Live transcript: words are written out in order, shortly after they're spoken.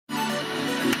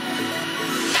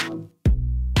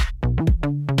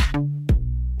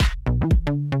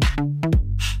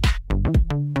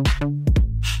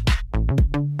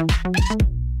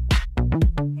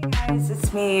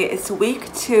it's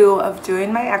week 2 of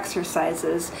doing my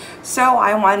exercises, so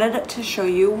I wanted to show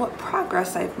you what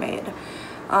progress I've made.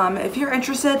 If you're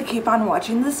interested, keep on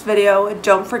watching this video.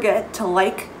 Don't forget to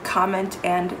like, comment,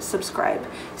 and subscribe.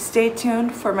 Stay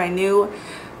tuned for my new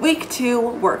week 2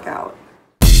 workout.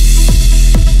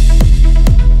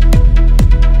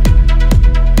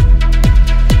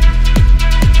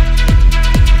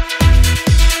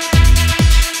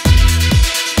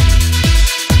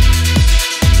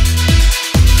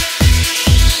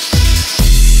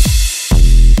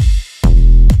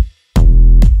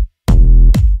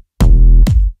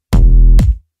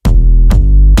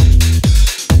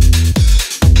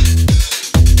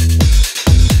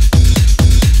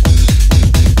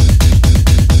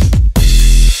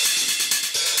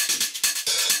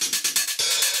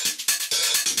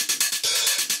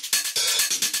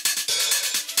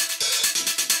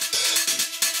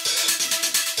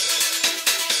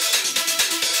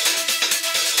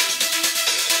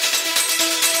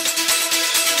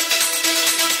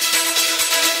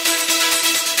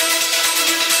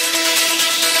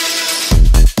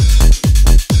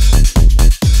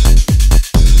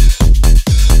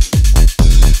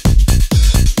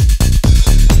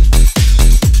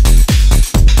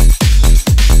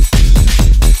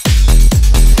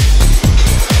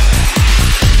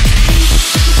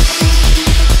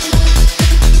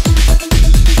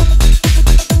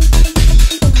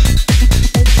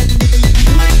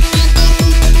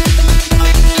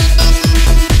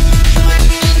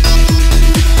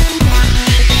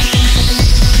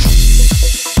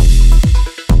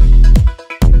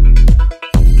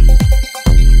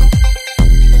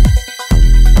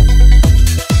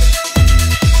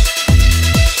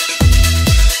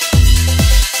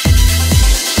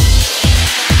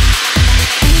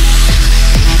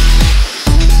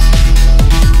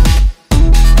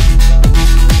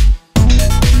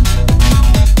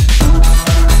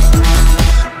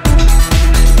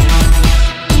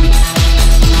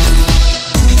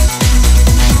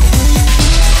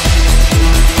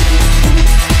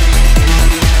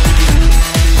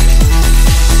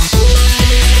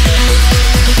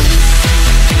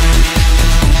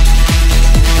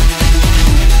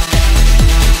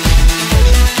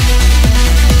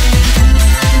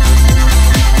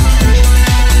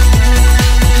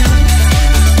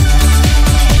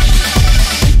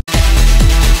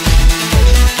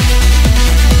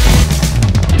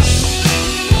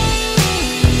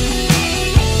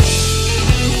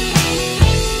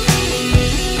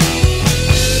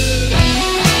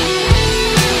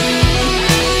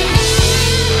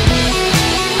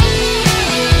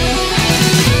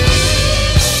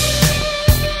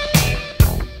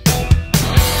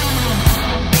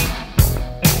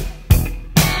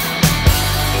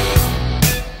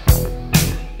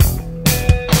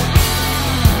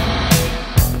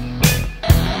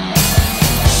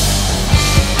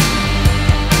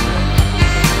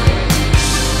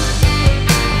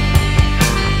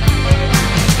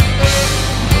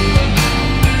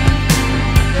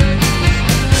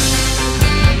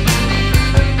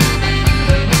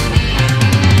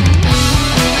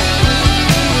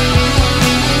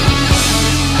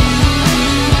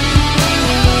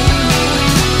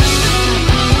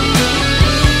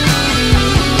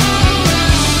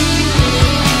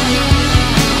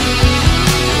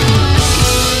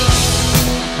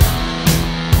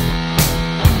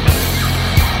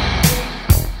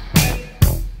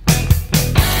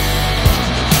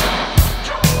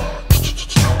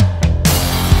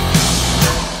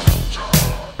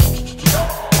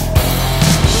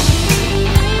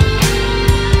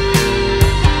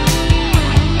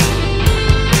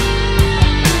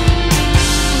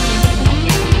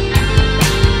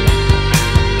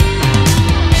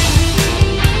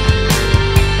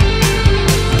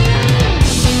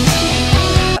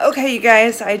 Okay, you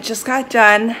guys, I just got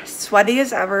done. Sweaty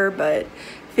as ever, but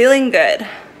feeling good.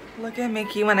 Look at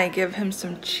Mickey when I give him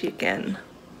some chicken.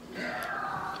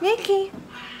 Mickey.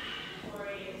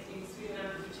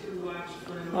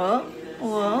 Whoa,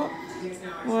 whoa,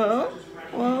 whoa,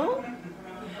 whoa.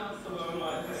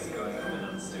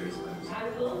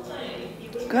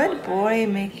 Good boy,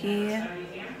 Mickey.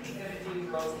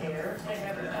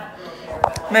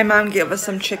 My mom gave us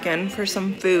some chicken for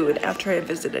some food after I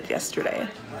visited yesterday.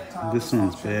 This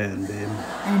one's bad, babe.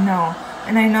 I know.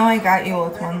 And I know I got you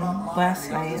with one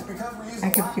last night. I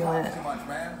could feel it.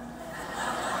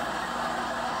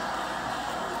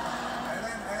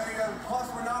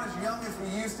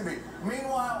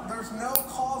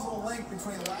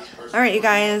 Alright, you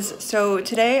guys. So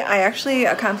today I actually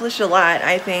accomplished a lot,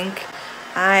 I think.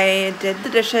 I did the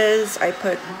dishes. I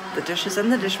put the dishes in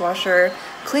the dishwasher,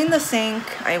 cleaned the sink.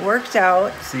 I worked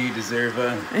out. So you deserve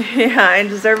a... Yeah, I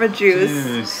deserve a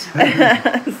juice.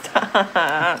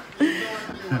 Stop.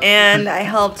 And I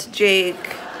helped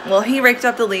Jake. Well, he raked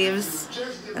up the leaves,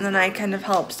 and then I kind of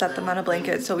helped set them on a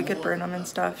blanket so we could burn them and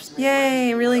stuff.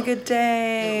 Yay, really good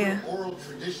day.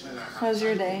 How's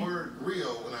your day?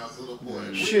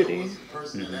 Shooty.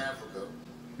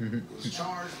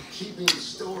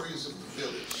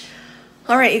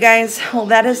 Alright, you guys, well,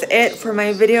 that is it for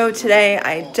my video today.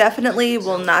 I definitely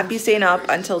will not be staying up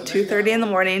until 2:30 in the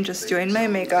morning just doing my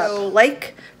makeup. So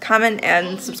like, comment,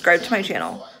 and subscribe to my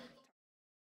channel.